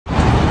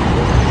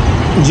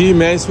जी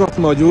मैं इस वक्त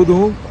मौजूद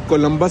हूँ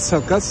कोलंबस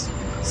सर्कस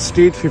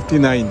स्ट्रीट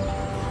 59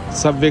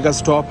 सबवे का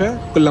स्टॉप है।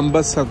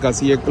 कोलंबस सर्कस,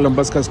 ये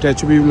कोलंबस का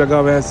स्टैचू भी लगा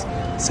हुआ है,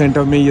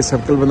 सेंटर में ये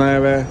सर्कल बनाया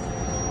हुआ है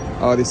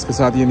और इसके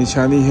साथ ये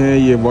निशानी है,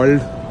 ये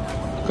वर्ल्ड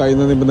का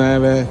इन्होंने बनाया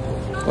हुआ है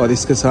और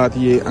इसके साथ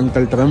ये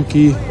अंकल ट्रम्प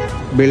की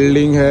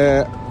बिल्डिंग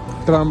है,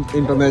 ट्रम्प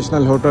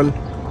इंटरनेशनल होटल,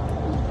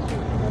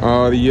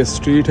 और ये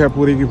स्ट्रीट है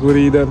पूरी की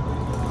पूरी इधर।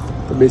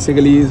 तो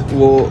बेसिकली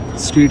वो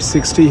स्ट्रीट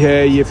 60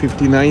 है, ये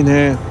 59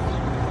 है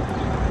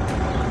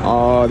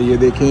और ये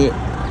देखें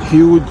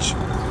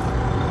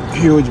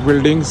ह्यूज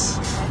बिल्डिंग्स,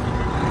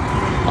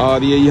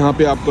 और ये यहाँ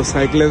पे आपको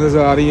साइकिलें नज़र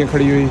आ रही हैं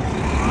खड़ी हुई,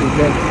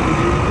 ठीक है,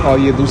 और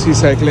ये दूसरी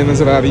साइकिलें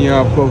नज़र आ रही हैं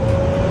आपको।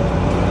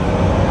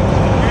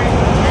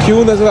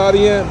 क्यों नज़र आ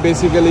रही हैं?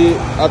 बेसिकली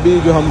अभी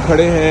जो हम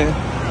खड़े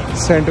हैं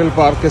सेंट्रल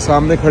पार्क के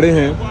सामने खड़े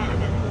हैं।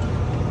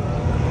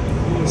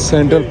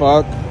 सेंट्रल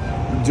पार्क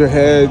जो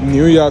है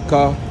न्यूयॉर्क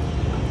का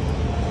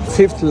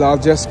 5th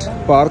लार्जेस्ट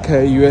पार्क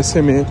है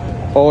यूएसए में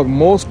और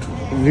most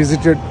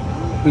visited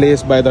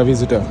place by the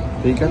visitor,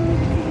 ठीक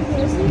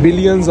है।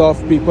 बिलियंस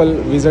ऑफ पीपल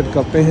विजिट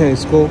करते हैं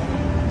इसको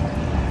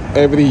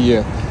एवरी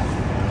ईयर।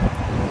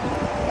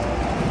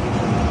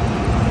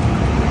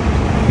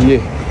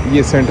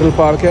 ये सेंट्रल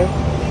पार्क है।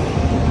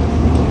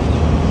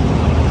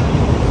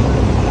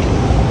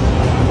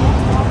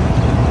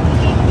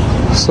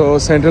 सो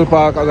सेंट्रल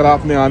पार्क अगर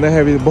आपने आना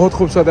है, बहुत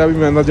खूबसूरत है, अभी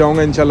मैं अंदर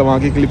जाऊंगा इंशाल्लाह, वहाँ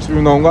की क्लिप्स भी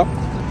बनाऊंगा।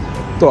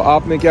 तो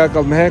आपने क्या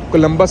करना है,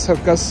 कोलंबस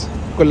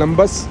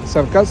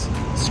सर्कस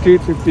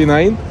स्ट्रीट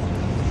 59,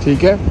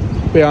 ठीक है,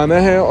 पे आना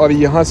है और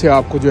यहाँ से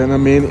आपको जो है ना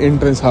मेन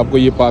एंट्रेंस आपको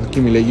ये पार्क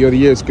की मिलेगी और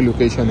ये उसकी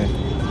लोकेशन है।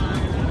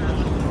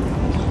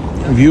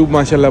 व्यू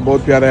माशाल्लाह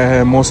बहुत प्यारा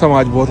है, मौसम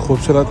आज बहुत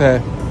खूबसूरत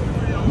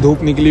है,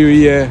 धूप निकली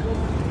हुई है।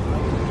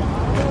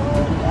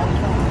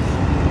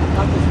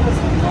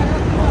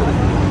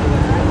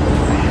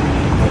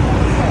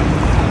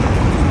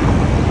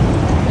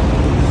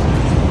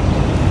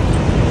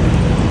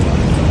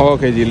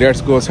 Okay ji,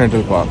 let's go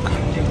central park.